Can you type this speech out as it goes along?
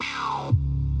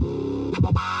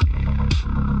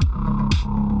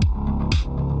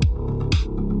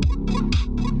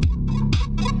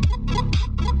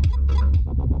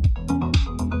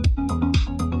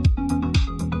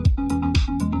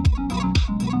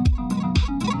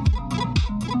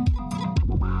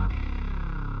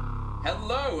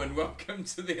Welcome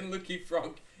to the Unlucky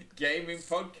Frog Gaming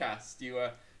Podcast. You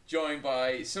are joined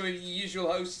by some of your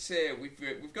usual hosts here.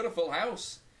 We've got a full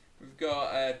house. We've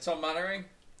got Tom Mannering.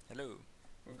 Hello.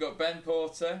 We've got Ben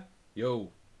Porter. Yo.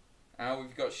 And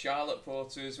we've got Charlotte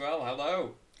Porter as well.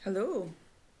 Hello. Hello.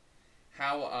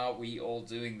 How are we all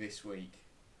doing this week?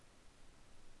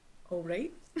 All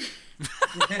right.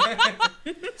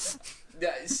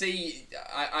 See,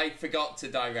 I forgot to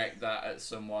direct that at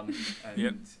someone. And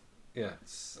Yep. Yeah.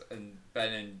 And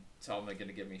Ben and Tom are going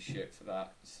to give me shit for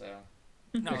that. So.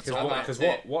 No, Because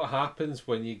what happens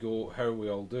when you go, how are we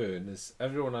all doing, is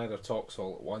everyone either talks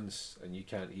all at once and you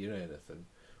can't hear anything,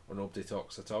 or nobody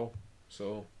talks at all.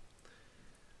 So,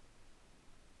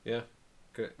 yeah,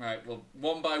 great. Right, well,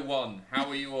 one by one, how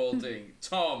are you all doing?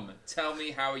 Tom, tell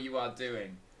me how you are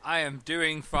doing. I am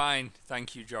doing fine,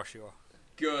 thank you, Joshua.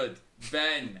 Good.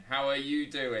 Ben, how are you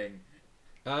doing?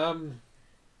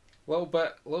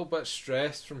 Little bit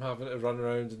stressed from having to run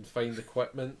around and find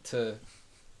equipment to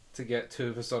get two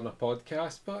of us on a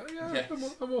podcast, but yeah, Yes.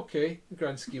 I'm okay in the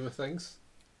grand scheme of things.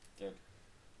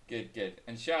 Good.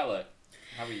 And Charlotte,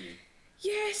 how are you?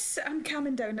 Yes, I'm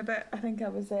calming down a bit. I think I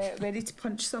was ready to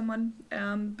punch someone,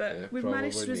 but Yeah, we've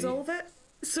managed to probably me. resolve it.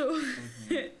 So,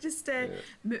 just I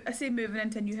say moving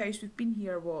into a new house. We've been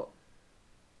here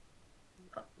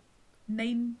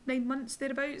 9 months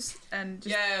thereabouts, and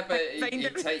just But find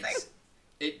everything.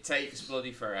 it takes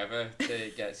bloody forever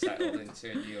to get settled into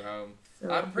a new home. So,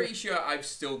 I'm pretty sure I've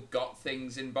still got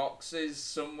things in boxes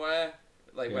somewhere,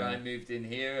 like when Yeah. I moved in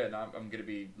here, and I'm going to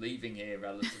be leaving here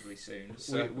relatively soon.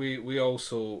 So. We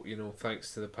also,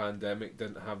 thanks to the pandemic,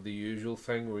 didn't have the usual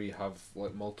thing where you have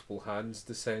like multiple hands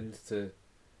to send to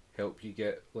help you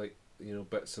get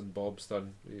bits and bobs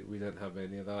done. We didn't have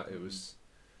any of that. It was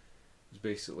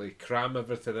basically cram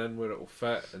everything in where it'll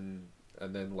fit, and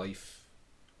then life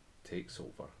takes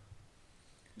over.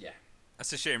 Yeah.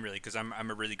 That's a shame, really, because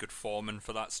I'm a really good foreman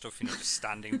for that stuff. Just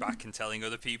standing back and telling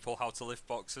other people how to lift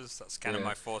boxes. That's kind of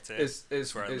my forte.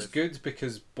 It's where I live. good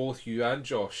because both you and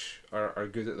Josh are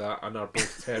good at that and are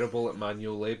both terrible at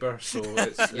manual labour. So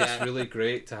it's really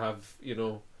great to have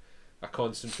a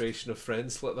concentration of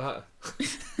friends like that.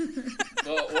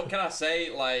 Well, what can I say?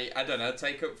 Like, I don't know,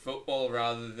 take up football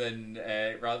rather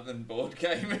than board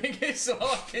gaming. It's all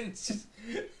I can.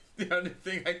 The only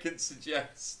thing I can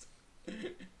suggest.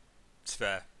 It's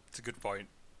fair. It's a good point.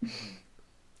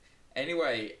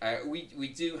 Anyway, we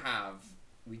do have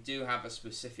a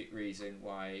specific reason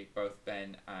why both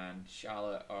Ben and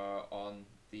Charlotte are on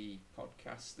the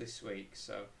podcast this week.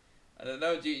 So I don't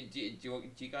know. Do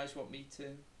you guys want me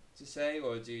to say,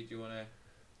 or do you want to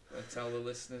tell the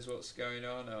listeners what's going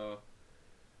on, or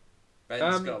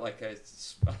Ben's got like a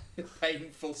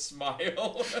painful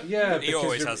smile. Yeah, he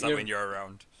always has that when you're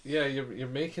around. Yeah, you're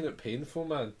making it painful,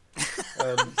 man.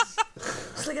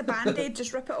 it's like a band-aid.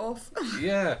 Just rip it off.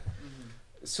 Yeah.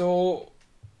 So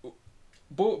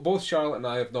both Charlotte and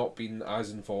I have not been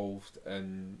as involved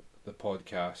in the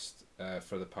podcast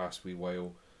for the past wee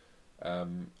while,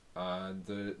 and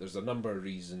there's a number of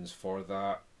reasons for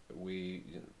that. We're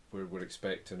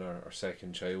expecting our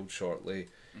second child shortly.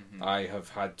 Mm-hmm. I have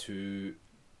had to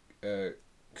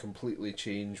completely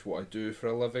change what I do for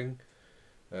a living.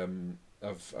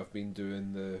 I've been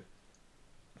doing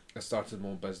I started my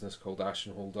own business called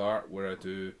Ashenhold Art, where I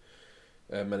do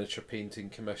miniature painting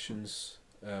commissions,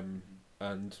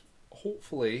 and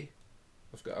hopefully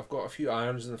I've got a few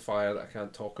irons in the fire that I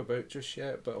can't talk about just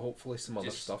yet, but hopefully some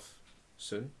other stuff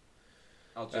soon.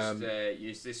 I'll just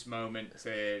use this moment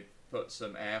to put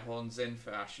some air horns in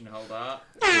for Ashenhold Art.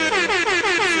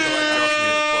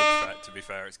 To be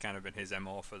fair, it's kind of been his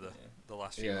MO for the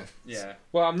last few months. Yeah.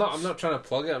 Well, I'm not trying to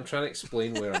plug it. I'm trying to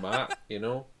explain where I'm at.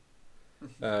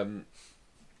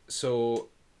 So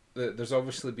there's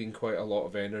obviously been quite a lot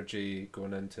of energy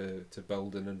going into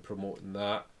building and promoting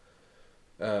that.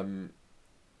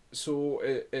 So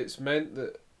it's meant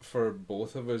that for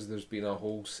both of us, there's been a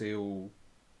wholesale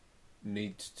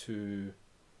need to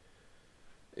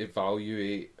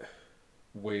evaluate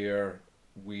where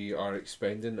we are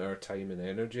expending our time and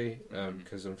energy,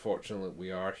 because unfortunately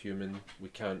we are human. We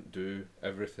can't do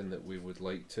everything that we would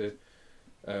like to,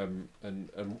 and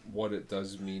what it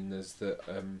does mean is that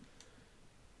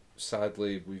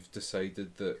sadly we've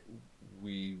decided that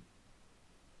we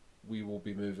will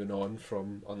be moving on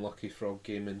from Unlucky Frog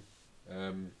Gaming.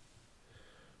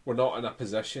 we're not in a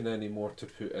position anymore to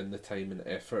put in the time and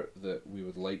effort that we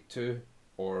would like to,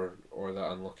 or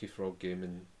that Unlucky Frog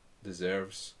Gaming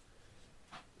deserves.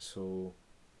 So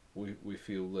we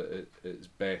feel that it's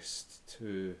best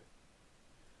to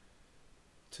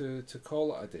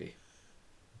call it a day.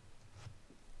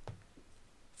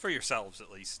 For yourselves,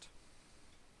 at least.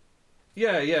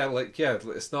 Yeah,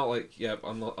 it's not like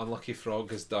Unlucky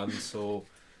Frog is done, so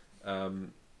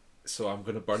so I'm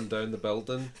going to burn down the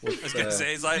building. With, I was going to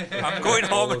say, it's like, I'm going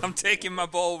home and I'm taking my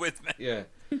ball with me. Yeah,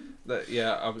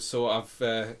 I've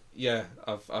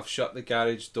shut the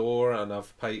garage door and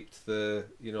I've piped the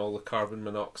all the carbon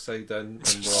monoxide in,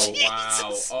 and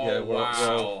we're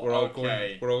all we're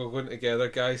all going together,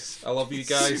 guys. I love you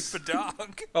guys. Super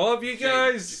dark. I love you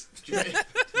guys.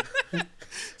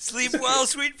 Sleep well,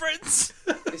 sweet prince.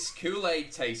 This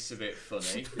Kool-Aid tastes a bit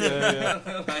funny.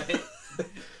 Yeah.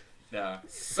 No.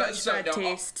 Such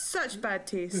bad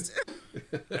taste.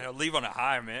 I'll leave on a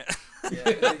high, mate.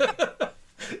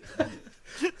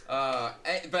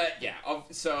 But yeah,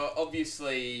 so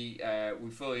obviously we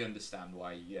fully understand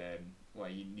why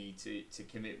you need to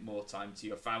commit more time to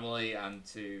your family and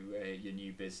to your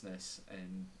new business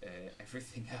and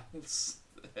everything else.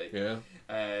 Yeah.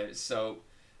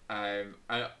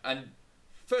 And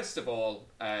first of all,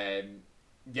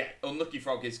 Unlucky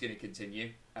Frog is going to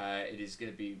continue. It is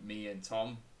going to be me and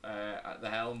Tom at the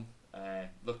helm.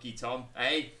 Lucky Tom,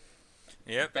 hey.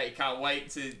 Yep. Bet you can't wait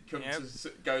to come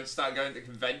to start going to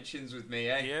conventions with me,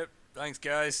 eh? Yep. Thanks,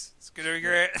 guys. It's gonna be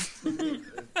great.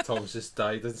 Tom's just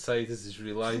died inside as he's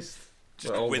realised.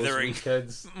 All withering.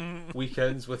 Those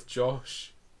weekends with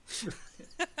Josh.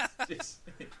 It's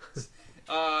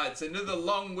another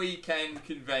long weekend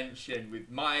convention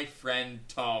with my friend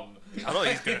Tom. I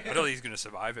don't think he's gonna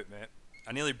survive it, mate.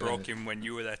 I nearly broke him when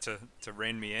you were there to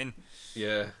rein me in.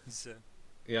 Yeah. So.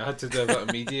 Yeah, I had to do a bit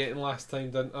of mediating last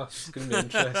time, didn't I? It's going to be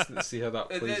interesting to see how that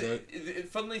plays out. The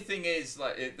funny thing is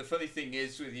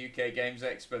with UK Games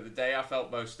Expo, the day I felt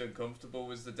most uncomfortable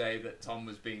was the day that Tom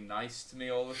was being nice to me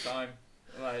all the time.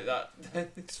 Like that.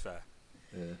 It's fair.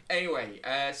 Yeah. Anyway,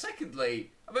 secondly,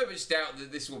 I very much doubt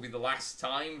that this will be the last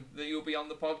time that you'll be on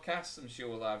the podcast. I'm sure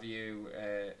we'll have you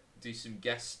do some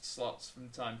guest slots from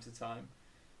time to time.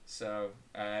 So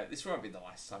this won't be the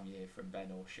last time you hear from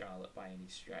Ben or Charlotte by any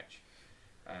stretch.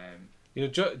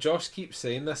 Josh keeps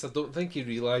saying this. I don't think he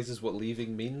realises what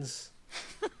leaving means.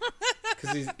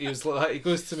 Because he was like, he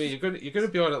goes to me, "You're going to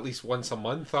be on at least once a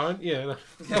month, aren't you?" And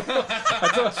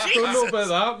I don't know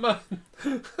about that,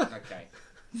 man. Okay.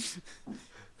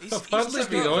 I've hardly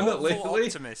been on it lately.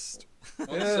 Optimist.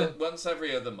 Once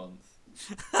every other month.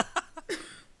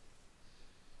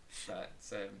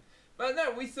 But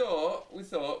no, we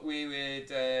thought we would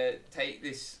take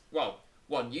this. Well,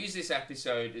 use this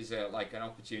episode as an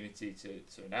opportunity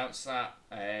to announce that,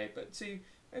 but to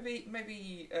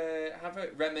maybe have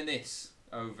a reminisce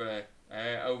over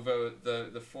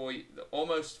the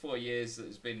almost 4 years that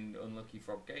has been Unlucky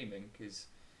Frog Gaming, because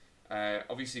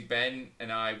obviously Ben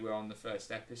and I were on the first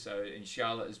episode, and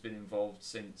Charlotte has been involved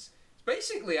since.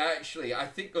 Basically, actually, I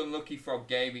think Unlucky Frog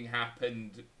Gaming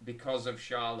happened because of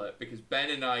Charlotte, because Ben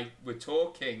and I were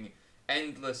talking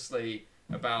endlessly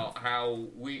about how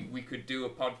we could do a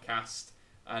podcast,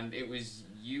 and it was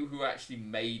you who actually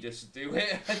made us do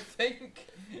it, I think.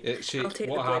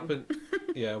 What happened?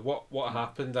 Yeah, what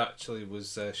happened actually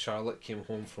was Charlotte came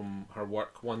home from her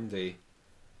work one day,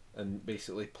 and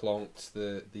basically plonked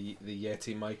the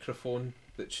Yeti microphone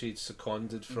that she'd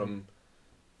seconded from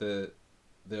the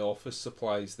office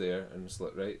supplies there, and was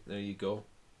like, right, there you go.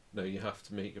 Now you have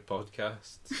to make your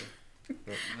podcast. So,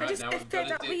 I just got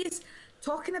fed up with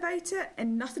talking about it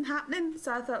and nothing happening,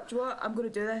 so I thought, you know what, I'm going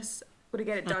to do this. I'm going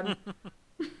to get it done.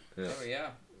 Oh yeah.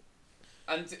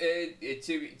 And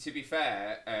to be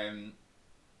fair,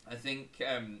 I think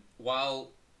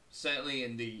while certainly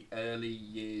in the early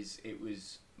years it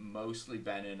was mostly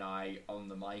Ben and I on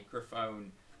the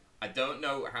microphone, I don't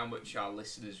know how much our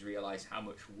listeners realise how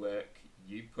much work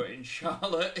you put in,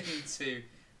 Charlotte, into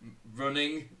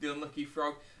running the Unlucky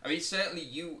Frog. I mean, certainly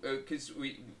you, because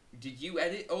did you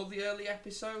edit all the early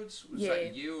episodes? Was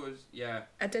that you? Yeah.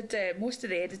 I did most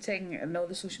of the editing and all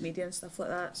the social media and stuff like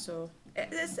that. So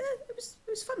it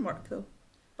was fun work though.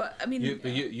 But I mean,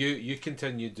 you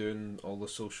continued doing all the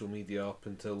social media up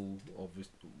until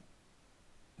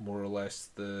more or less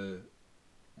the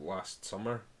last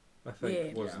summer, I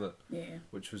think, wasn't it? Yeah.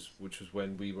 Which was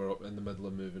when we were up in the middle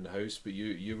of moving house, but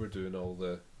you were doing all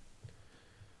the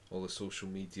social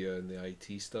media and the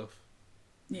IT stuff.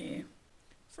 Yeah.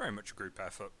 Very much a group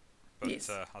effort, but yes.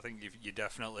 I think you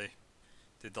definitely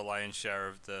did the lion's share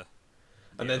of the.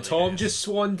 And then Tom just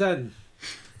swanned in.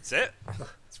 That's it.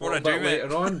 That's what I do, mate.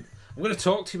 Later on, I'm going to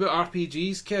talk to you about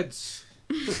RPGs, kids.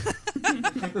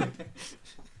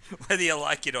 Whether you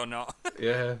like it or not.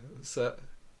 Yeah, that's it.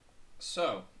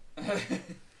 So, do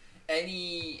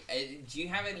you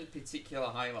have any particular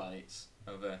highlights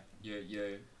over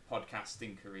your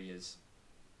podcasting careers?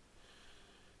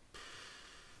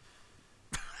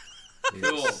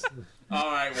 Cool.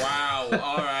 All right. Wow.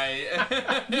 All right.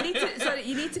 You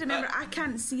need to remember, I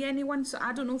can't see anyone, so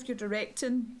I don't know if you're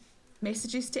directing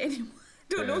messages to anyone.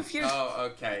 I don't know if you're. Oh,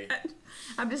 okay.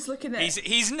 I'm just looking at.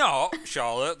 He's not,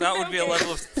 Charlotte. That would be a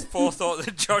level of forethought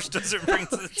that Josh doesn't bring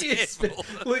to the table.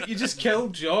 Look, you just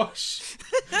killed Josh.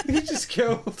 You just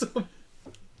killed him.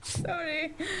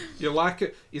 Sorry.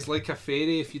 He's like a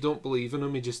fairy. If you don't believe in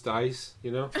him, he just dies.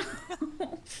 You know.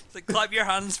 It's like, clap your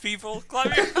hands, people.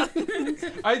 Clap your hands.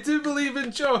 I do believe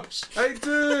in Josh. I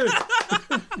do.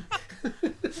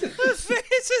 The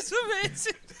face is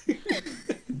amazing.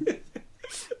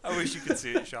 I wish you could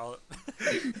see it, Charlotte.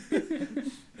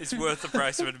 It's worth the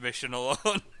price of admission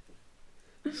alone.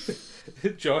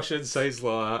 Josh inside's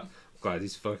like that. Glad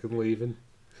he's fucking leaving.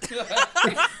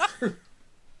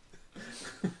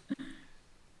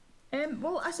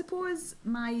 Well, I suppose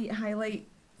my highlight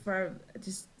for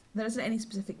just there isn't any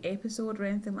specific episode or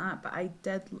anything like that, but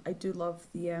I do love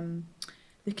the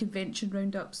convention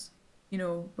roundups. You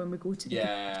know, when we go to the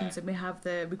conventions and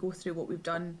we go through what we've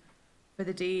done for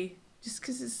the day, just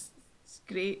because it's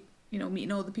great. You know,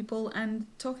 meeting all the people and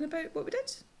talking about what we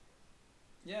did.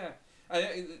 Yeah.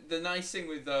 The nice thing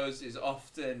with those is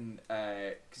often,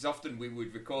 because often we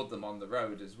would record them on the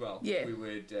road as well. Yeah. We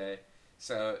would,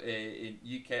 so in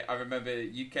UK, I remember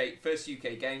first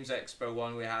UK Games Expo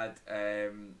one, we had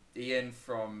Ian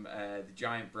from the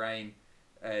Giant Brain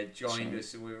joined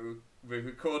us, and we were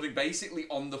recording basically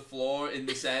on the floor in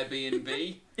this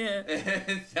Airbnb. Yeah.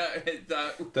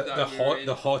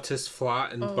 The hottest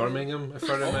flat in Birmingham, if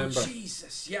I remember. Oh,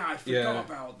 Jesus, yeah, I forgot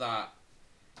about that.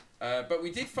 But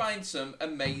we did find some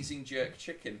amazing jerk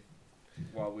chicken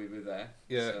while we were there.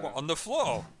 Yeah. So. What, on the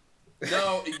floor?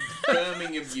 No, in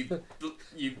Birmingham,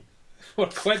 you. We're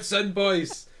quids in,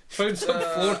 boys. Found some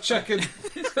floor chicken.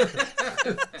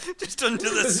 Just under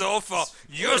the sofa.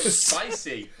 Yes!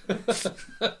 Spicy.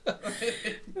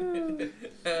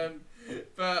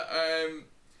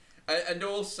 And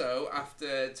also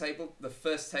after the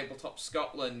first Tabletop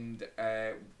Scotland,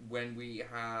 when we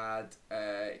had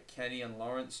Kenny and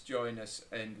Lawrence join us,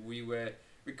 and we were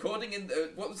recording in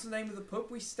what was the name of the pub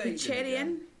we stayed in?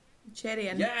 Cherry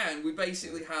Inn. Yeah, and we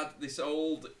basically had this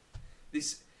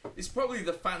it's probably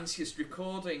the fanciest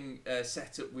recording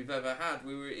setup we've ever had.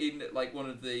 We were in like one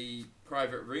of the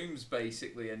private rooms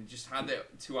basically, and just had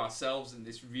it to ourselves in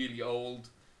this really old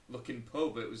looking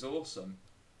pub. It was awesome.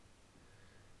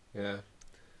 Yeah,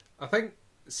 I think.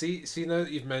 See now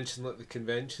that you've mentioned like the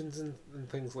conventions and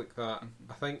things like that,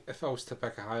 I think if I was to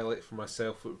pick a highlight for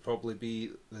myself, it would probably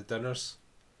be the dinners.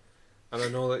 And I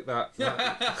know like that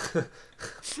Nice.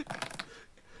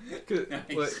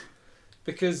 like,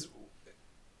 because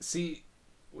see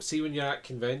when you're at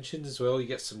conventions as well, you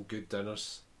get some good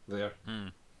dinners there.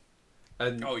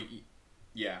 And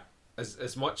yeah.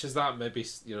 As much as that maybe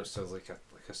sounds like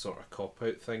a sort of cop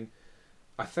out thing,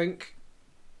 I think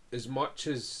as much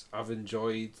as I've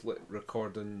enjoyed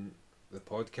recording the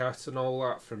podcast and all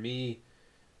that, for me,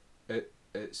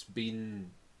 it's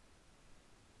been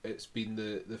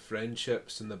the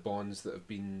friendships and the bonds that have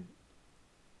been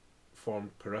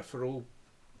formed peripheral,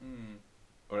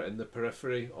 or in the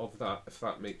periphery of that, if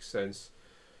that makes sense.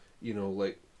 Just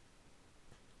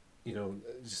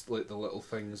like the little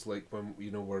things, like when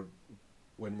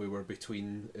we were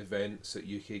between events at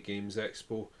UK Games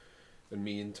Expo, and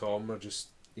me and Tom are just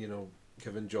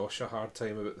giving Josh a hard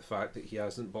time about the fact that he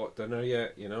hasn't bought dinner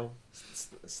yet.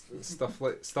 Stuff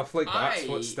like that's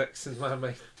what sticks in my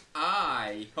mind.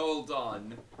 I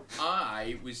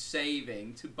was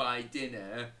saving to buy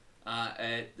dinner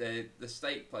at the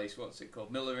steak place. What's it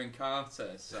called? Miller and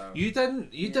Carter. So you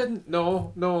didn't.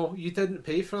 No, you didn't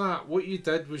pay for that. What you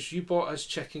did was you bought us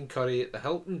chicken curry at the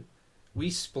Hilton. We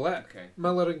split. Okay.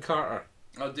 Miller and Carter.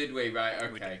 Oh, did we? Right,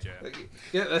 okay. We did, yeah.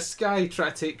 Yeah, this guy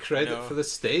try to take credit for the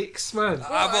steaks, man.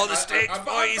 I bought the steaks,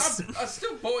 boys. I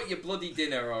still bought your bloody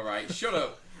dinner, alright. Shut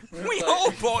up. We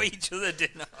all bought each other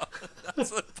dinner. That's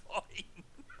the point.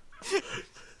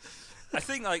 I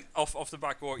think, like, off the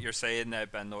back of what you're saying there,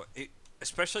 Ben, though,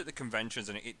 especially at the conventions,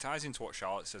 and it ties into what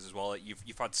Charlotte says as well. Like,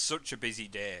 you've had such a busy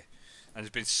day, and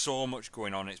there's been so much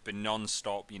going on. It's been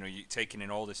non-stop. You're taking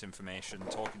in all this information,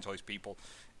 talking to all these people.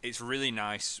 It's really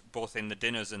nice, both in the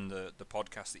dinners and the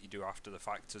podcast that you do after the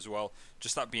fact as well.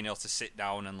 Just that being able to sit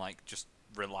down and like just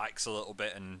relax a little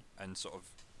bit and sort of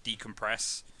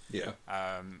decompress. Yeah.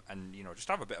 And just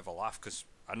have a bit of a laugh, because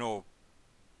I know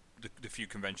the few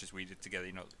conventions we did together,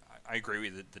 I agree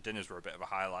with you, the dinners were a bit of a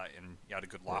highlight, and you had a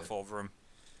good laugh over them.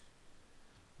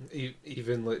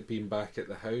 Even like being back at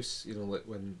the house, like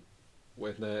when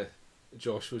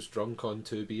Josh was drunk on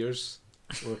 2 beers,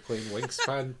 we were playing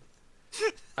Wingspan,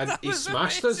 and he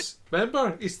smashed us.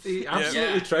 Remember, he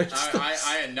absolutely trounced us.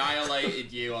 I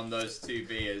annihilated you on those 2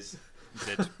 beers.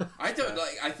 You did. I don't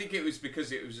I think it was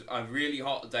because it was a really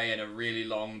hot day and a really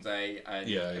long day,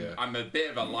 and I'm a bit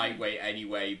of a lightweight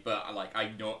anyway. But I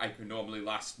know I can normally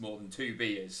last more than 2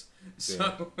 beers.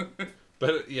 So. Yeah.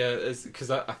 But yeah, it's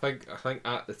because I think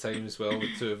at the time as well, the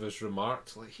 2 of us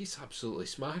remarked he's absolutely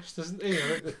smashed, isn't he?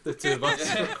 I think the 2 of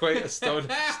us were quite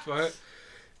astonished by it.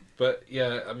 But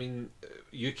yeah, I mean,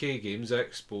 UK Games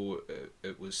Expo,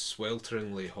 it was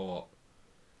swelteringly hot,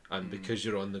 and because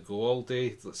you're on the go all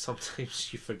day,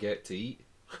 sometimes you forget to eat.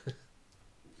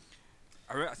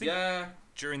 I think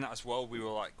during that as well, we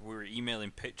were emailing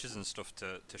pictures and stuff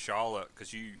to Charlotte,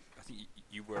 because I think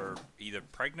you were either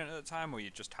pregnant at the time or you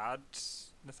just had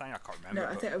the thing. I can't remember. No,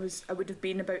 I think I would have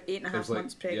been about 8.5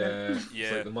 months pregnant. Yeah,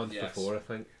 it was like the month before, I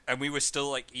think. And we were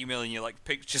still emailing you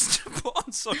pictures to put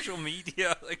on social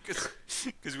media,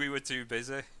 because we were too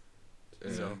busy.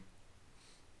 Yeah.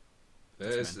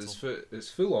 So it's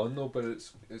full on though, but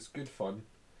it's good fun,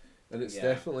 and it's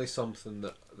definitely something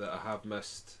that I have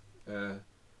missed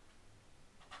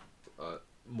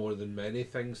more than many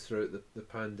things throughout the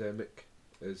pandemic.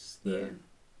 Is the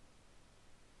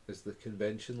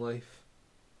convention life.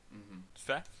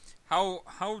 Fair. How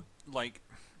do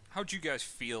you guys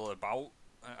feel about?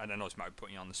 And I know it's might be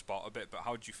putting you on the spot a bit, but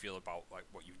how do you feel about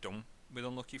what you've done with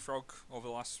Unlucky Frog over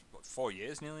the last 4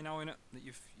 years nearly now, innit, that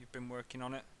you've been working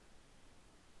on it?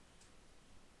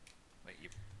 You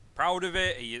proud of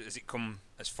it? Has it come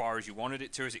as far as you wanted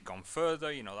it to? Has it gone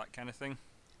further? That kind of thing.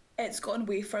 It's gone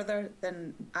way further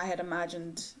than I had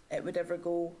imagined it would ever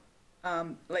go.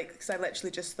 Because I literally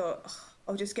just thought,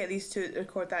 I'll just get these 2 to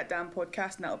record that damn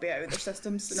podcast and that'll be out of their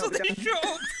systems and So it'll be they done. shut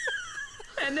up.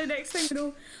 And the next thing you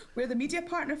know, we're the media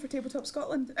partner for Tabletop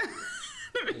Scotland.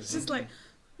 It's just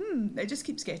it just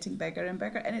keeps getting bigger and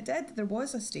bigger. And it did. There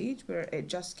was a stage where it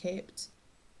just kept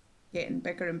getting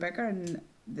bigger and bigger, and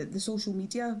the social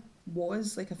media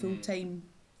was a full-time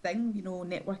thing,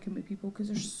 networking with people, because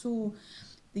there's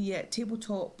the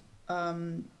tabletop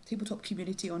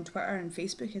community on Twitter and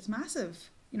Facebook is massive,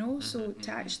 so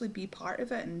to actually be part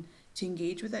of it and to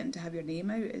engage with it and to have your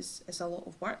name out is a lot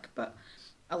of work, but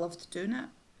I loved doing it.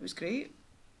 It was great.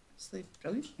 It's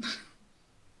brilliant.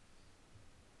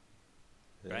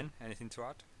 Ben, anything to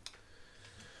add?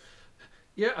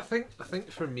 Yeah, I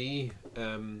think for me,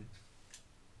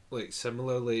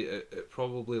 similarly, it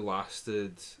probably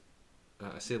lasted.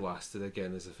 I say lasted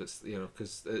again as if it's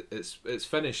because it's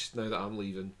finished now that I'm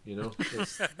leaving.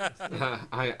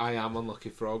 I am Unlucky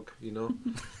Frog.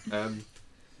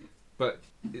 But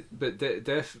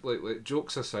definitely,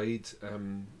 jokes aside,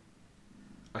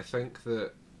 I think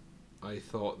that I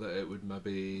thought that it would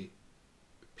maybe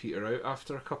peter out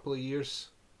after a couple of years.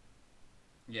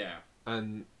 Yeah.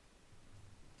 And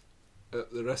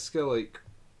at the risk of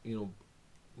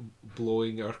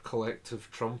blowing our collective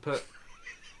trumpet.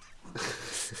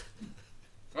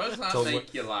 Why does that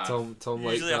make you laugh? Tom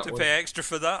you usually have to pay extra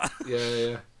for that.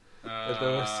 Yeah.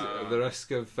 At the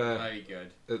risk of very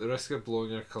good. At the risk of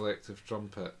blowing our collective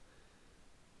trumpet,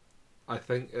 I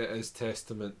think it is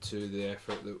testament to the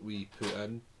effort that we put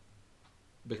in,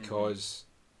 because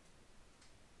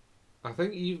I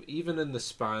think even in the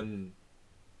span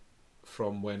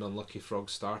from when Unlucky Frog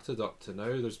started up to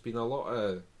now, there's been a lot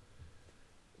of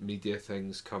media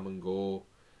things come and go.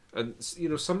 And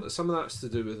some of that's to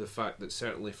do with the fact that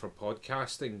certainly for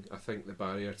podcasting, I think the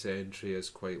barrier to entry is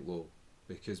quite low,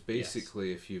 because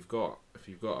basically if you've got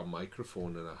a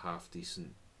microphone and a half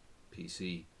decent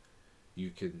PC,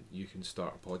 you can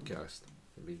start a podcast.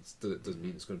 I mean, it doesn't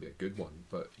mean it's going to be a good one,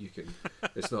 but you can.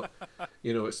 It's not,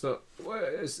 it's not. Well,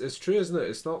 it's true, isn't it?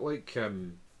 It's not like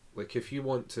if you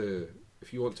want to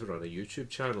run a YouTube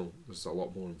channel, there's a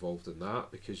lot more involved in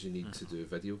that, because you need to do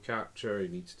video capture, you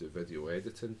need to do video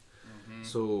editing.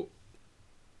 So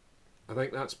I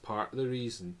think that's part of the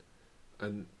reason,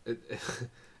 and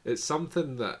it's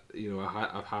something that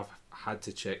I have had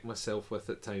to check myself with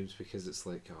at times, because it's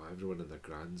everyone and their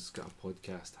grand's got a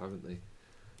podcast, haven't they?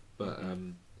 But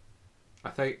I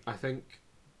think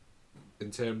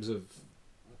in terms of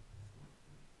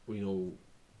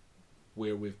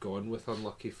where we've gone with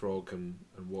Unlucky Frog and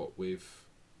what we've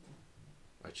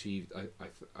achieved, I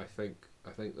think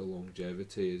the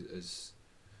longevity is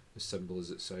as simple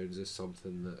as it sounds, is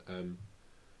something that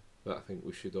that I think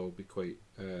we should all be quite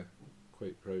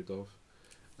proud of.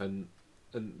 And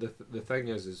the thing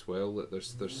is as well that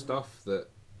there's stuff that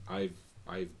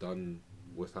I've done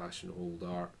with Ashenhold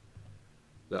Art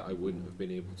that I wouldn't have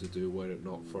been able to do were it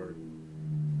not for.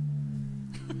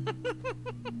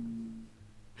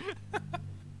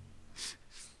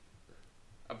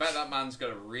 I bet that man's got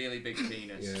a really big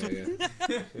penis. Yeah.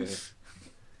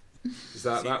 Is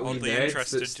that Seem wee oddly Ned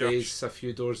interested, that stays a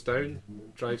few doors down,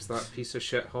 drives that piece of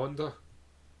shit Honda?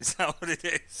 Is that what it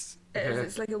is?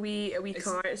 It's like a wee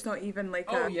car. It's not even like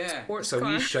Oh, a yeah. sports It's a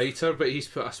car. wee shiter, but he's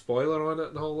put a spoiler on it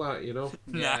and all that, you know.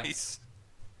 Yeah. Nice.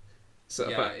 So,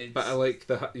 Yeah, but I like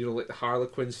like the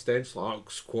Harlequin stench, like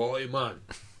it's quality, man.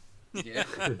 Yeah.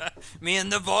 Me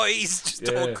and the boys just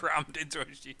all Yeah. crammed into a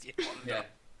shitty Honda. Yeah.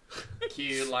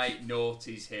 Cue like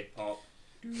noughties hip hop.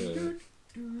 Yeah.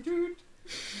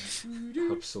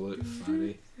 Absolute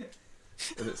fanny.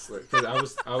 And it's like 'cause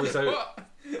I was out What?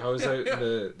 in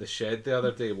the shed the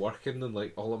other day working, and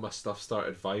like all of my stuff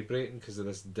started vibrating because of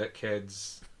this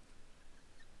dickhead's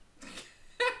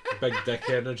big dick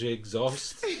energy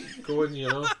exhaust going, you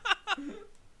know.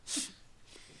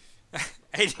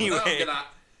 Anyway,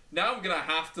 Now I'm gonna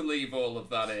have to leave all of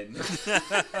that in.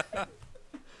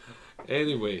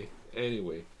 Anyway,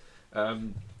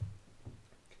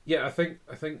 yeah, I think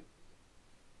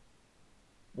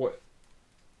what,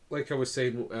 like I was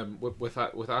saying, with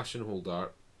Ashenhold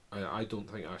Art, I don't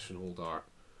think Ashenhold Art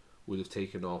would have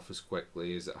taken off as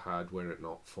quickly as it had were it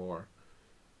not for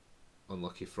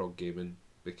Unlucky Frog Gaming,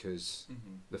 because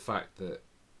the fact that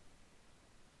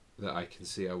I can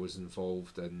say I was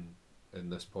involved in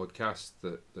this podcast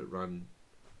that ran.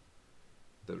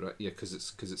 Yeah, because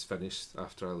it's finished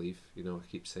after I leave. You know, I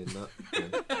keep saying that.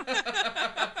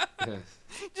 Yeah.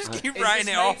 just keep writing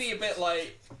it off.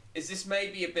 Is this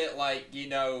maybe a bit like, you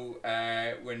know,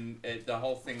 when the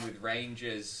whole thing with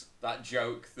Rangers, that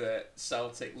joke that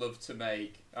Celtic love to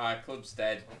make, club's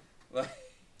dead.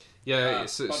 Yeah,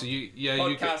 so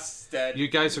Podcast's dead. you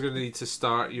guys are going to need to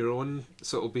start your own,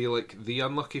 so it'll be like the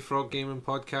Unlucky Frog Gaming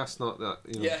Podcast, not that,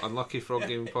 Yeah. Unlucky Frog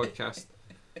Gaming Podcast.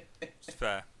 It's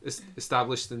fair. It's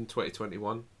established in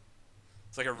 2021.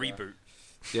 It's like a reboot.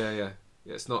 Yeah,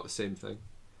 it's not the same thing.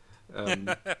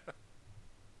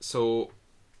 So,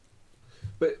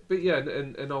 but yeah,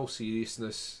 in all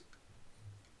seriousness,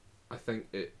 I think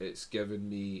it's given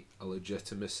me a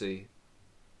legitimacy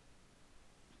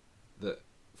that,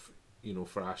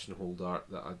 for Ashenhold Art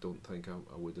that I don't think I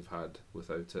would have had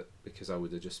without it, because I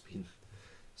would have just been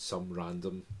some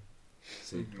random,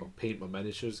 say, I'll paint my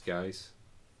miniatures, guys.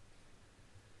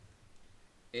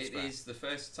 It is the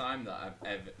first time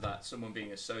that someone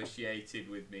being associated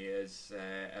with me has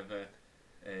ever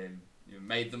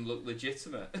made them look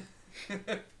legitimate.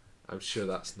 I'm sure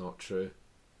that's not true.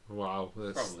 Wow.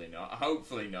 Probably not.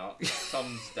 Hopefully not.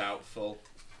 Tom's doubtful.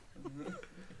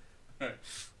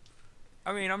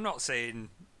 I mean, I'm not saying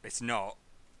it's not.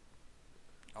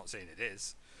 I'm not saying it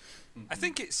is. I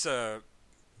think it's a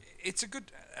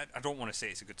good. I don't want to say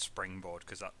it's a good springboard,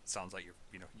 because that sounds like you're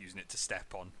using it to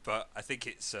step on. But I think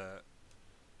it's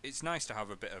nice to have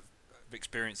a bit of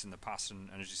experience in the past, and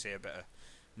as you say, a bit of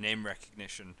name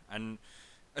recognition. And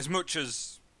as much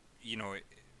as it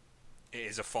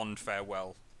is a fond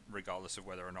farewell, regardless of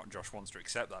whether or not Josh wants to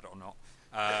accept that or not.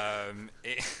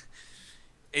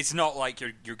 It's not like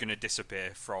you're going to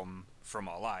disappear from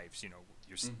our lives.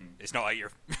 It's not like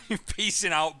you're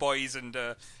peacing out, boys, and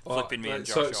flipping me and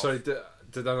Josh off. Sorry,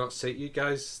 did I not say to you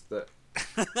guys that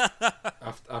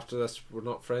after this we're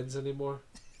not friends anymore?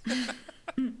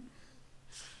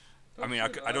 I mean,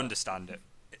 I'd understand it.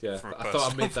 Yeah, from a I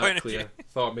thought I made personal point that of clear. view.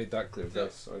 Thought I made that clear,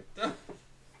 guys. Sorry. Don't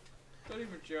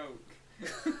even joke.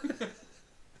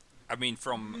 I mean,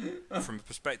 from a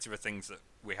perspective of things that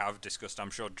we have discussed,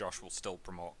 I'm sure Josh will still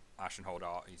promote Ashenhold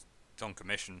Art. He's on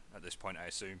commission at this point, I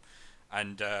assume.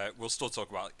 And we'll still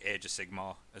talk about Age of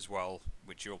Sigmar as well,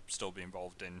 which you'll still be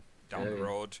involved in down the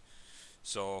road.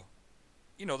 So,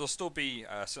 there'll still be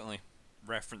certainly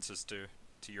references to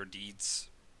your deeds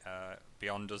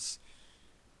beyond us.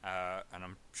 And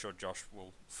I'm sure Josh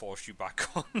will force you back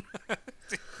on.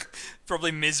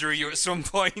 Probably misery you at some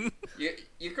point.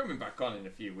 You're coming back on in a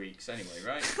few weeks anyway,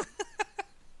 right?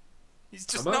 He's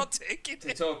just not taking To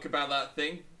it. talk about that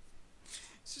thing.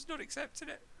 He's just not accepting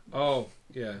it. Oh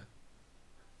yeah,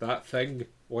 that thing.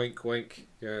 Wink, wink.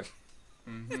 Yeah,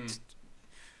 Bit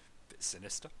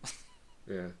sinister.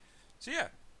 yeah. So yeah,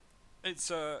 it's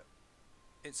a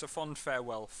fond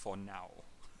farewell for now.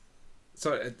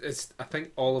 So it's. I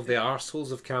think all of the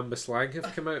arseholes of Canvas Slang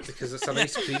have come out because it's an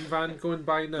ice cream van going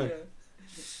by now.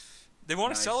 They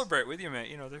want Nice. to celebrate with you, mate.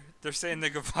 You know, they're saying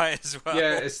their goodbye as well.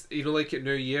 Yeah, it's like at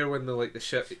New Year when the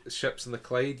ships in the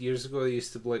Clyde years ago they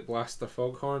used to blast their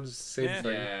foghorns. Same Yeah.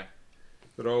 thing. Yeah.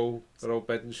 They're all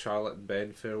bidding Charlotte and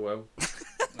Ben farewell.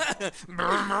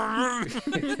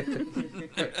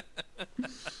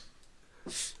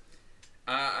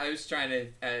 I was trying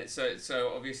to.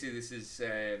 So obviously this is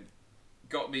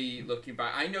got me looking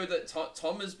back. I know that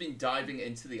Tom has been diving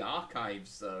into the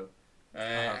archives though.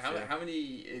 How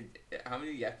many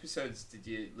episodes did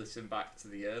you listen back to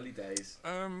the early days?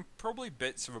 Probably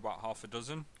bits of about half a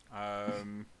dozen.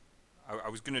 I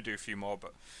was going to do a few more,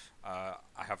 but I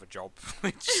have a job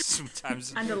which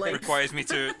sometimes And a life. requires me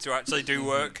to actually do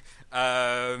work.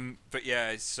 But yeah,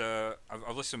 it's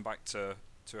I've listened back to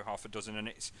half a dozen, and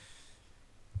it's.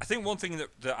 I think one thing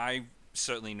that I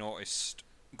certainly noticed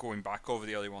going back over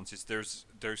the early ones is there's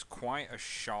quite a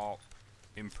sharp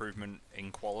improvement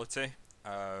in quality,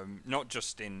 not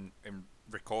just in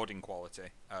recording quality,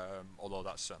 although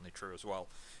that's certainly true as well,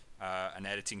 and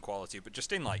editing quality, but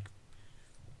just in like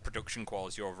production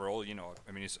quality overall. You know,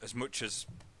 I mean, as much as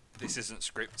this isn't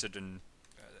scripted, and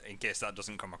in case that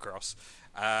doesn't come across,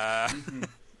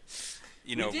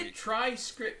 you know, we did try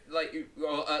script,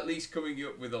 or at least coming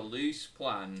up with a loose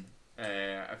plan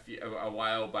a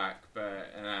while back, but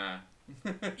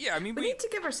yeah, I mean, We need to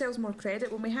give ourselves more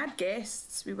credit. When we had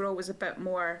guests, we were always a bit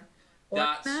more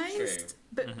That's organised. true.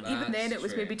 But even then, That's it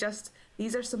was true. maybe just,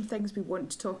 these are some things we want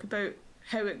to talk about.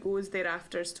 How it goes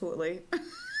thereafter is totally...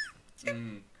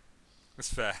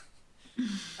 That's fair.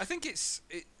 I think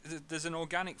there's an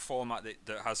organic format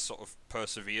that has sort of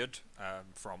persevered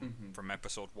from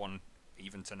episode 1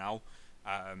 even to now,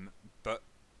 but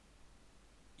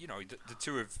you know, the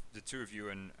two of you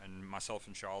and myself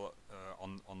and Charlotte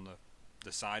on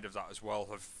the side of that as well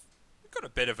have got a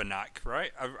bit of a knack,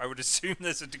 right? I would assume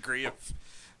there's a degree of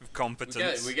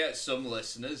competence. we get some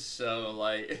listeners, so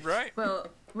like Right. Well,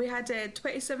 we had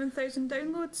 27,000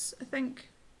 downloads, I think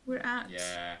we're at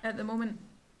the moment.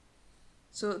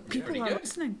 So people pretty are good.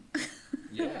 listening.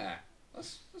 yeah,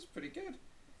 that's pretty good.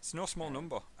 It's no small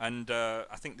number, and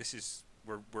I think this is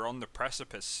we're on the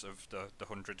precipice of the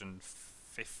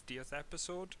 150th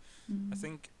episode. I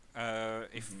think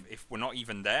if we're not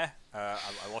even there, I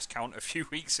lost count a few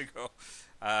weeks ago.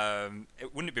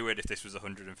 Wouldn't it be weird if this was the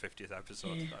 150th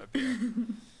episode? Yeah. That'd be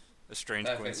a strange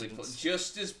Perfectly coincidence.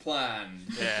 just as planned.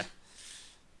 Yeah,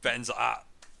 Ben's like,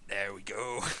 there we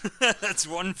go. That's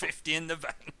 150 in the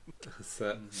bank. That's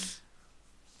it.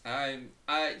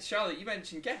 Charlotte, you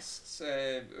mentioned guests.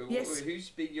 Yes. Who's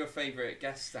been your favourite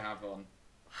guest to have on?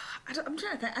 I'm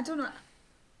trying to think. I don't know.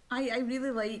 I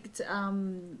really liked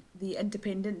the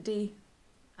Independent Day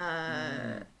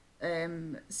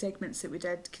segments that we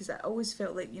did, because I always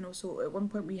felt like, you know, so at one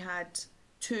point we had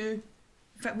two.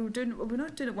 In fact, we were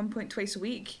not doing it at one point twice a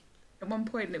week. At one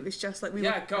point it was just like we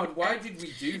were. God, why did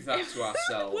we do that to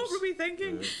ourselves? What were we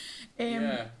thinking?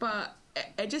 Yeah. But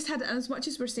it just had, as much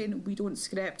as we're saying we don't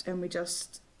script and we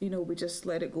just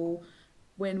let it go.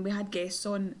 When we had guests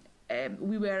on,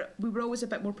 we were always a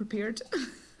bit more prepared.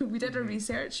 We did our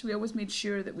research. We always made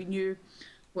sure that we knew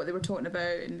what they were talking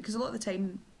about, and because a lot of the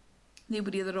time they were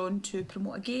either on to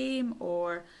promote a game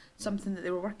or something that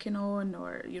they were working on,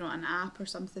 or, you know, an app or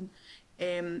something,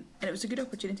 and it was a good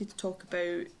opportunity to talk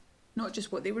about not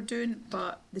just what they were doing,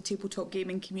 but the tabletop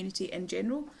gaming community in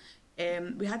general.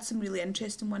 We had some really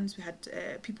interesting ones. We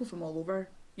had people from all over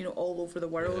the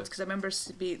world, because I remember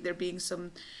there being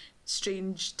some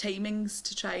strange timings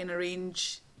to try and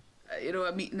arrange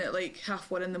a meeting at like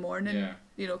 1:30 in the morning. Yeah.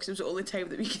 You know, because it was the only time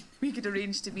that we could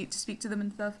arrange to meet to speak to them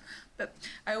and stuff. But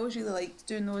I always really liked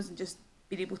doing those and just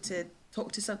being able to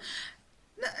talk to some,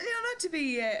 not to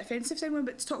be offensive to anyone,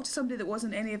 but to talk to somebody that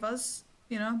wasn't any of us.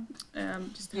 You know,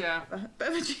 just to have a bit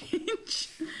of a change.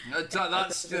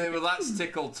 That's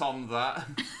tickled Tom. That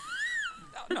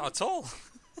No, not at all.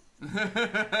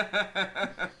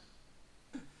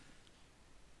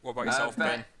 What about yourself,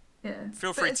 Ben? Yeah.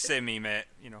 Feel free to say me, mate.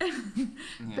 You know.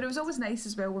 But it was always nice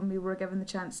as well when we were given the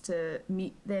chance to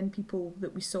meet then people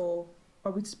that we saw,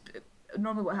 or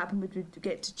normally what happened we'd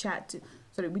get to chat to.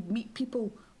 We'd meet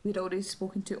people we'd already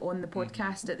spoken to on the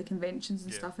podcast at the conventions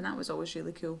and stuff, and that was always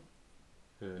really cool.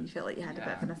 Yeah. You felt like you had a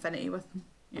bit of an affinity with them.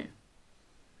 Yeah.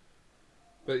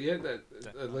 But yeah,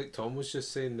 like Tom was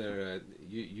just saying there,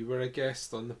 you were a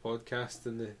guest on the podcast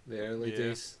in the early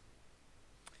days.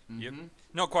 Yep.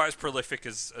 Not quite as prolific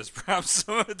as perhaps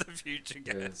some of the future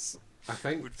guests. I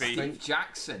think would be Steve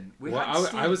Jackson.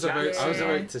 I was about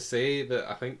Jackson. to say that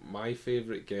I think my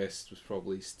favourite guest was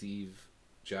probably Steve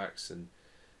Jackson.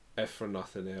 if for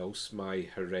nothing else, my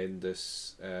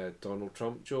horrendous Donald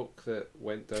Trump joke that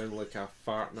went down like a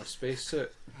fart in a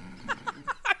spacesuit. I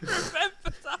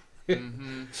remember that.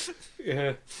 Mm-hmm.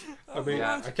 Yeah, I mean,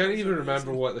 Yeah. I can't even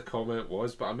remember what the comment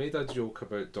was, but I made a joke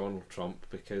about Donald Trump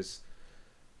because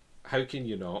how can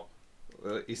you not?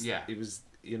 It was,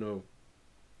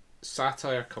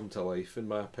 satire come to life, in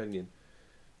my opinion.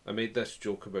 I made this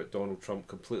joke about Donald Trump,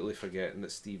 completely forgetting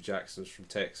that Steve Jackson's from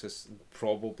Texas and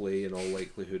probably, in all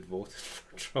likelihood, voted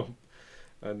for Trump.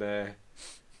 And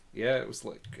yeah, it was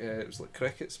like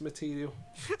crickets material.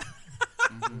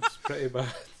 Mm-hmm. It's pretty bad.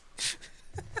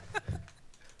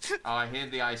 Oh, I hear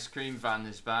the ice cream van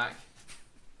is back.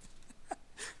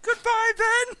 Goodbye,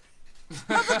 Ben.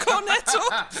 Have a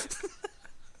cornetto.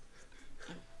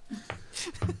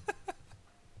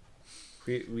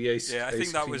 We ice, Yeah, I think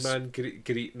ice that cream was- man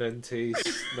greeting into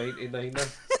his 99er.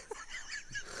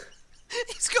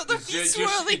 He's got the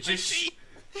swirly machine.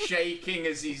 Shaking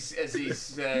as he's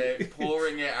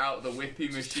pouring it out the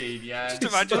whippy machine. Yeah. Just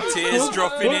imagine tears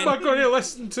dropping What am I in. going to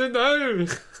listen to now?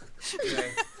 Yeah.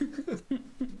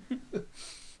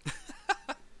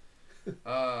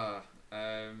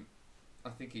 I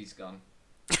think he's gone.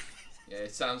 Yeah,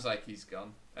 it sounds like he's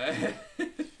gone. I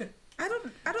don't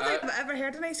think I've ever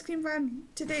heard an ice cream van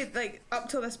today. Like up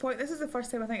till this point, this is the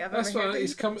first time I think I've That's ever heard why it.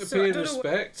 he's come to So I pay don't know what-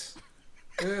 respect.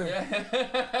 Yeah.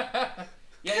 Yeah.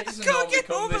 Yeah, he doesn't Can't normally get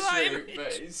come over this that route, image.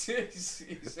 but he's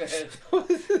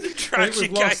The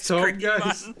tragic lost ice Tom, cream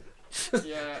guys. man.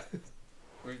 yeah.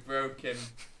 We've broke him.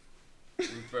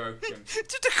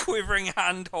 Just a quivering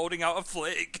hand holding out a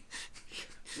flake.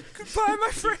 Goodbye, my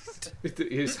friend. He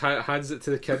just hands it to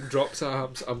the kid, drops it.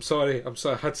 I'm sorry.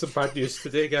 I had some bad news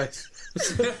today, guys.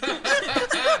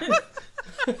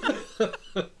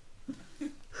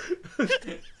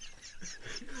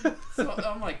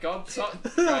 Oh my god,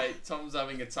 right, Tom's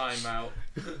having a timeout.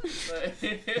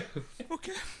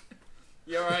 Okay.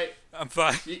 You alright? I'm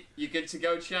fine. You good to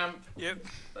go, champ? Yep.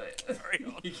 Very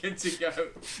on. You good to go?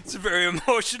 It's a very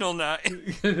emotional night.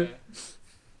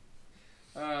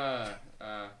 I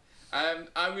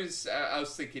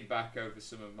was thinking back over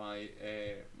some of my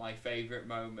my favourite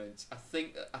moments. I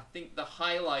think the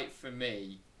highlight for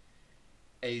me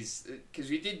is because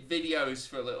we did videos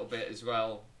for a little bit as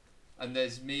well, and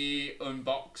there's me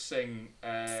unboxing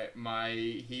my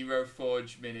Hero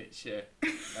Forge miniature,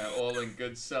 all in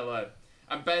Goodseller,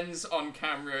 and Ben's on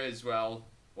camera as well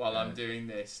while I'm doing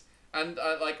this, and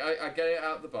I get it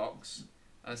out of the box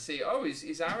and see, oh,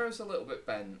 his arrow's a little bit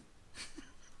bent.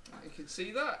 You can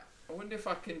see that. I wonder if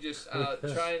I can just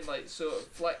try and sort of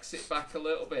flex it back a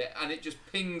little bit, and it just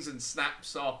pings and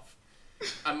snaps off.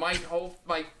 And my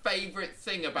favourite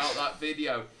thing about that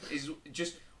video is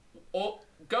just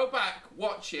go back,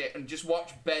 watch it, and just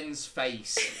watch Ben's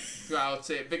face throughout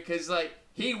it, because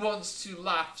he wants to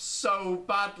laugh so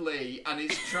badly and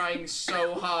is trying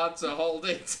so hard to hold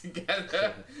it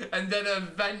together, and then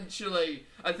eventually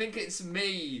I think it's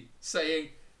me saying,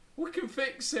 we can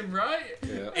fix him, right?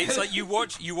 Yeah. It's like you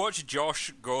watch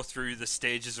Josh go through the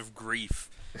stages of grief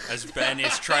as Ben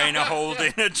is trying to hold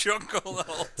in a chuckle the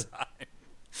whole time.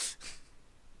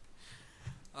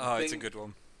 Oh, it's a good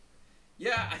one.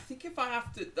 Yeah, I think if I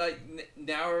have to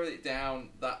narrow it down,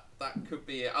 that could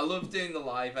be it. I love doing the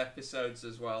live episodes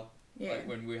as well. Yeah.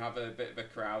 When we have a bit of a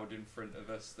crowd in front of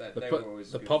us, they The were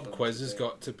always the good pub fun quiz to has do.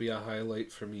 got to be a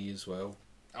highlight for me as well.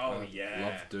 Oh I yeah.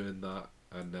 love doing that,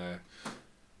 and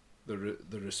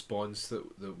the response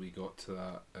that we got to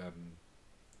that.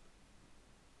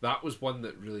 That was one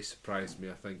that really surprised me.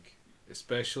 I think,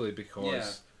 especially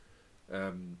because,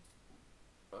 I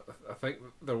think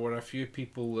there were a few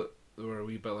people that were a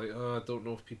wee bit like, oh, I don't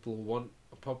know if people want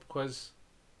a pub quiz.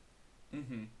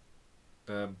 Mhm.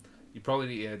 You probably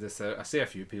need to edit this out. I say a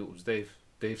few people. It was Dave.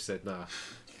 Dave said, "Nah,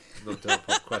 not doing a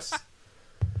pub quiz."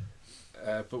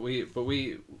 But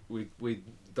we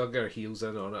dug our heels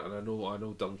in on it, and I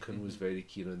know Duncan was very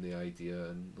keen on the idea,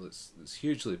 and it's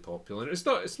hugely popular. And it's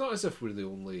not as if we're the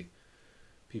only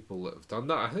people that have done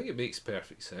that. I think it makes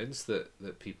perfect sense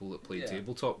that people that play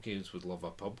tabletop games would love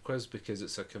a pub quiz, because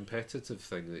it's a competitive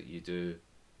thing that you do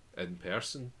in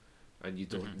person, and you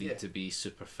don't need to be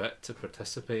super fit to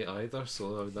participate either.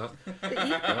 So that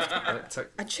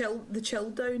the chill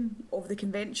down of the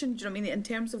convention. Do you know what I mean? In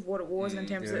terms of what it was, and in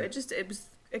terms of it was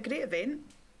a great event.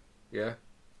 Yeah.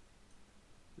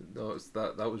 No,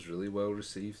 that was really well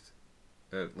received.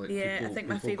 I think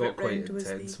my people favourite got quite round was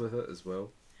intense with it as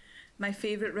well. My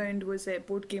favourite round was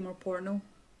Board Game or Porno.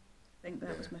 I think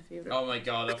that was my favourite. Oh my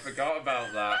god, I forgot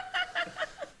about that.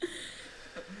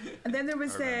 And then there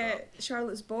was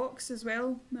Charlotte's Box as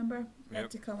well. Remember? Had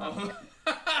to come up.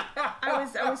 I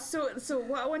I was so.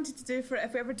 What I wanted to do for it,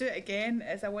 if we ever do it again,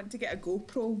 is I want to get a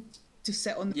GoPro to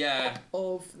sit on the top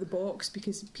of the box,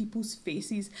 because people's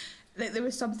faces, like, there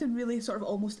was something really sort of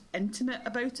almost intimate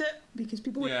about it, because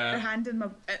people would put their hand in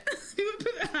people would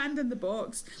put their hand in the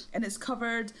box and it's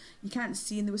covered, you can't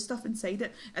see, and there was stuff inside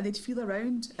it, and they'd feel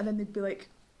around and then they'd be like,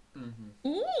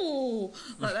 ooh,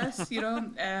 like this, you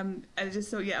know. And I just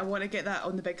thought, I want to get that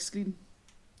on the big screen.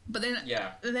 But then,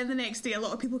 the next day, a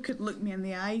lot of people couldn't look me in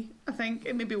the eye. I think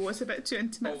it maybe was a bit too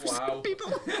intimate for some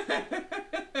people.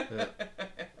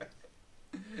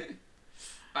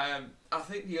 I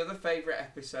think the other favourite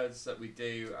episodes that we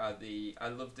do are I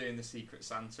love doing the Secret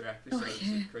Santa episodes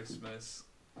at Christmas.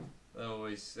 They're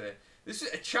always this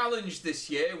is a challenge this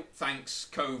year, thanks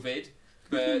COVID,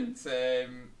 but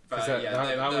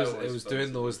it was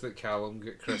doing those that Callum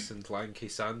got christened Lanky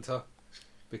Santa,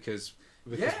 because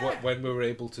when we were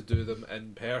able to do them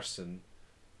in person,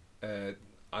 I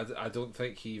don't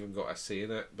think he even got a say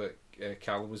in it, but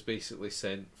Callum was basically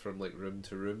sent from like room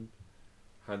to room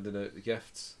handing out the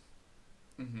gifts.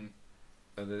 And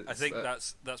I think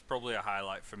that's probably a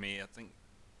highlight for me. I think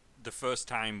the first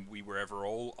time we were ever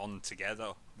all on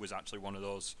together was actually one of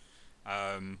those,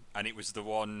 and it was the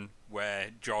one where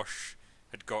Josh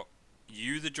had got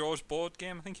you the Jaws board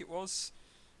game, I think it was,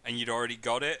 and you'd already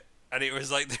got it, and it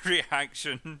was like the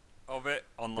reaction of it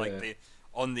on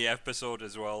on the episode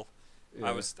as well.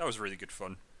 That was really good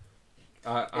fun.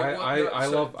 I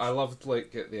loved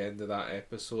like at the end of that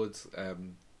episode,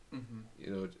 you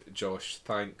know, Josh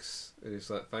thanks. He's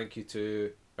like, thank you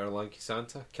to our Lanky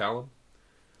Santa, Callum.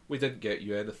 We didn't get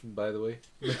you anything, by the way.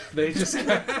 They just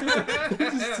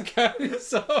carry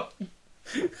us on.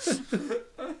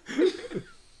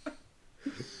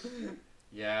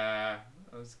 Yeah,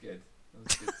 that was good. That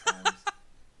was good times.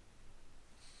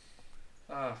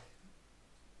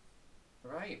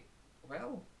 Right.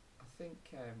 Well, I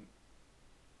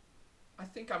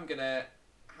think I'm gonna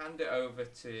hand it over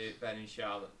to Ben and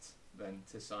Charlotte then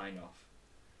to sign off,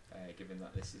 given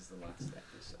that this is the last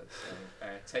episode. So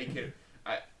take it.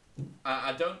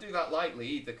 I don't do that lightly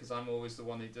either, because I'm always the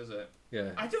one who does it.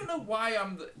 Yeah. I don't know why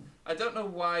I don't know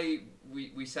why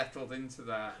we settled into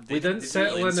that. We didn't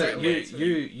settle in it.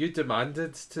 You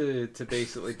demanded to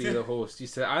basically be the host. You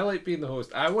said, I like being the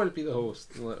host. I want to be the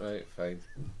host. I'm like, right, fine,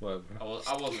 whatever. I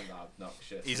wasn't that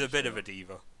obnoxious. He's a bit of a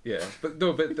diva. Yeah, but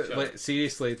like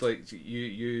seriously, like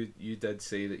you did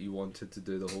say that you wanted to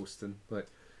do the hosting. Like,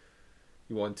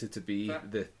 you wanted to be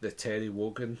the Terry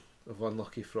Wogan of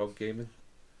Unlucky Frog Gaming.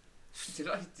 Did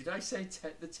I say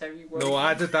the Terry Wogan? No,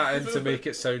 I did that in to make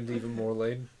it sound even more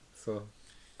lame. So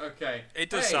okay, it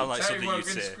does sound like Terry something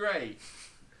Wogan's you'd say. Great.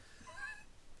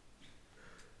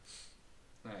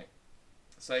 Right.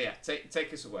 So yeah,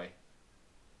 take us away,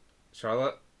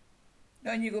 Charlotte.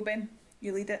 On you go, Ben.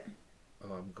 You lead it.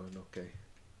 Oh, I'm going okay.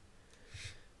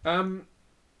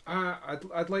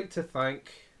 I'd like to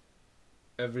thank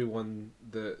everyone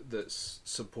that's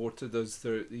supported us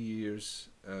throughout the years,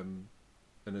 and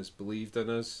has believed in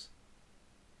us.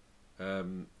 I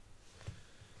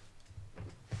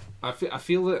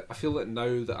feel that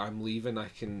now that I'm leaving, I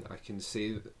can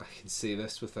say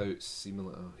this without seeming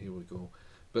like, oh, here we go.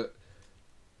 But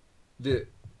the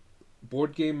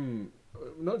board game,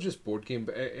 not just board game,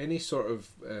 but any sort of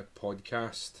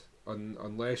podcast,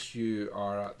 unless you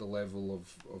are at the level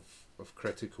of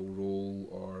Critical Role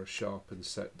or Sharp and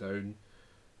Sit Down,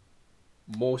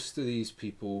 most of these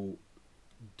people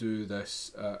do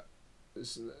this at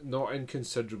not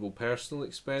inconsiderable personal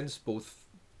expense, both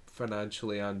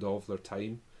financially and of their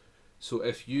time. So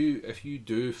if you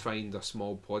do find a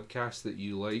small podcast that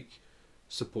you like,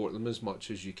 support them as much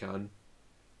as you can.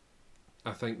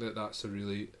 I think that's a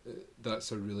really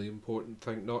important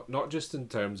thing. Not just in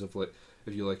terms of like,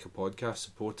 if you like a podcast,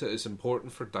 support it. It's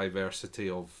important for diversity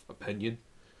of opinion,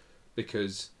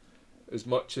 because as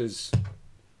much as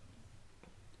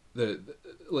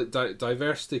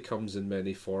diversity comes in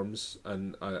many forms,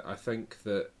 and I think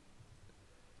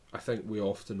we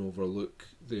often overlook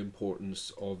the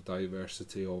importance of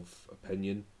diversity of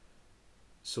opinion.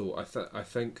 So I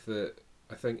think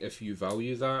if you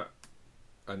value that,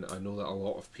 and I know that a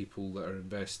lot of people that are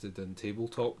invested in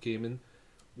tabletop gaming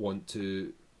want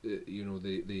to,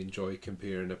 they enjoy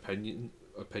comparing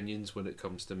opinions when it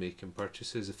comes to making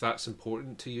purchases. If that's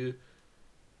important to you,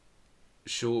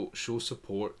 show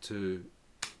support to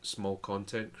small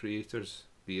content creators,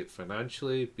 be it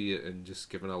financially, be it in just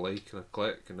giving a like and a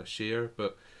click and a share,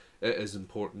 but it is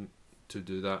important to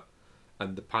do that.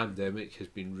 And the pandemic has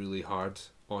been really hard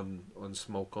on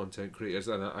small content creators,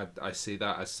 and I say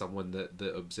that as someone that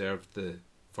observed the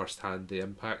first hand the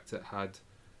impact it had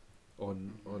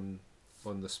on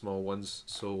the small ones.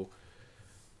 So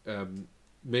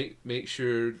make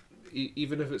sure,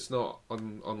 even if it's not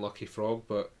on Unlucky Frog,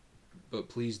 but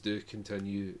please do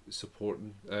continue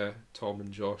supporting Tom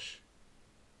and Josh,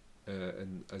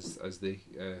 and as they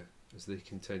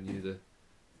continue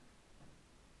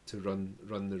to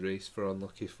run the race for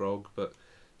Unlucky Frog. But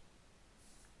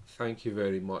thank you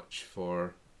very much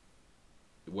for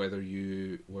whether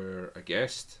you were a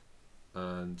guest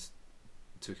and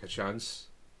took a chance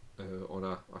on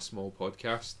a small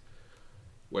podcast,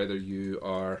 whether you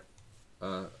are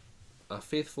a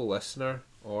faithful listener,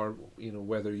 or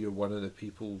whether you're one of the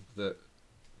people that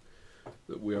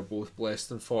we are both blessed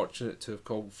and fortunate to have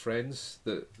called friends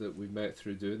that we met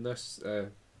through doing this.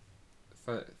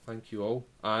 Thank you all.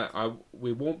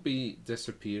 We won't be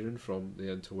disappearing from the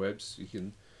interwebs. You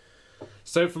can.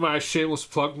 It's time for my shameless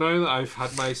plug now that I've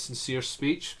had my sincere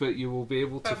speech, but you will be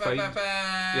able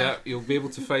to you'll be able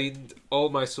to find all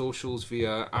my socials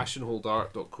via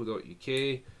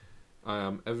ashenholdart.co.uk. I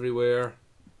am everywhere.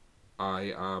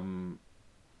 I am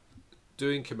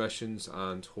doing commissions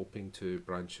and hoping to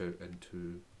branch out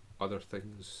into other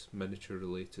things miniature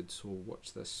related, so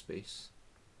watch this space.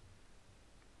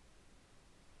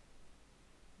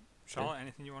 Charlotte,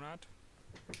 anything you want to add?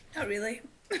 Not really.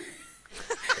 Okay,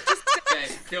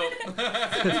 cool.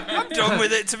 I'm done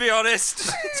with it, to be honest.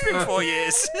 It's been 4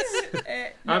 years. No,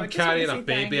 I'm I just carrying wanna a say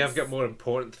baby. thanks. I've got more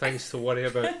important things to worry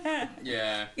about.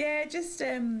 Yeah. Yeah, just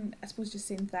I suppose just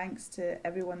saying thanks to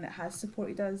everyone that has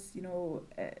supported us.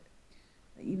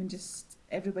 Even just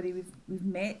everybody we've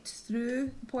met through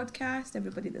the podcast,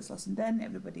 everybody that's listened in,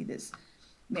 everybody that's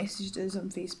messaged us on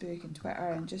Facebook and Twitter,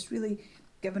 and just really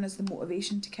given us the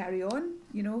motivation to carry on.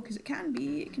 Because it can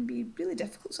be really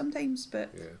difficult sometimes, but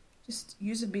Yeah. just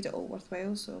you have made it all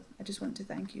worthwhile. So I just want to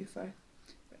thank you for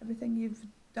everything you've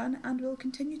done and will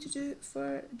continue to do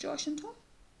for Josh and Tom,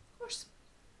 of course,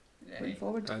 going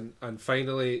forward. And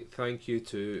finally, thank you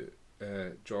to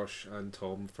Josh and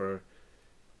Tom for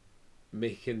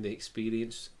making the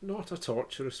experience not a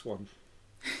torturous one,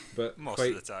 but Most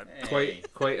quite of the time.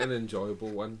 quite an enjoyable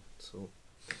one. So.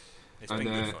 It's been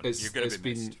good fun. You're going to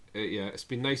be missed. It's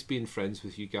been nice being friends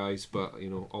with you guys, but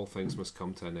all things must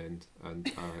come to an end,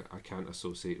 and I can't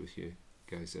associate with you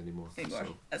guys anymore.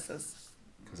 So, That's us.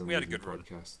 because We had a good run.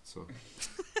 podcast. So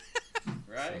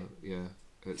Right. so, yeah,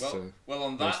 it's Well,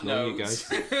 on nice that knowing note, you guys.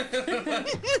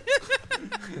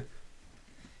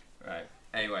 right.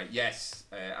 Anyway, yes,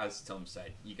 as Tom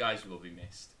said, you guys will be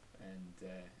missed, and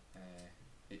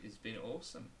it has been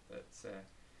awesome. But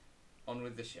on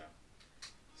with the show.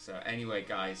 So anyway,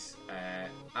 guys,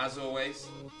 as always,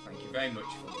 thank you very much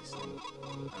for listening,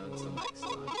 and until next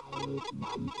time.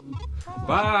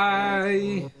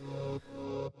 Bye.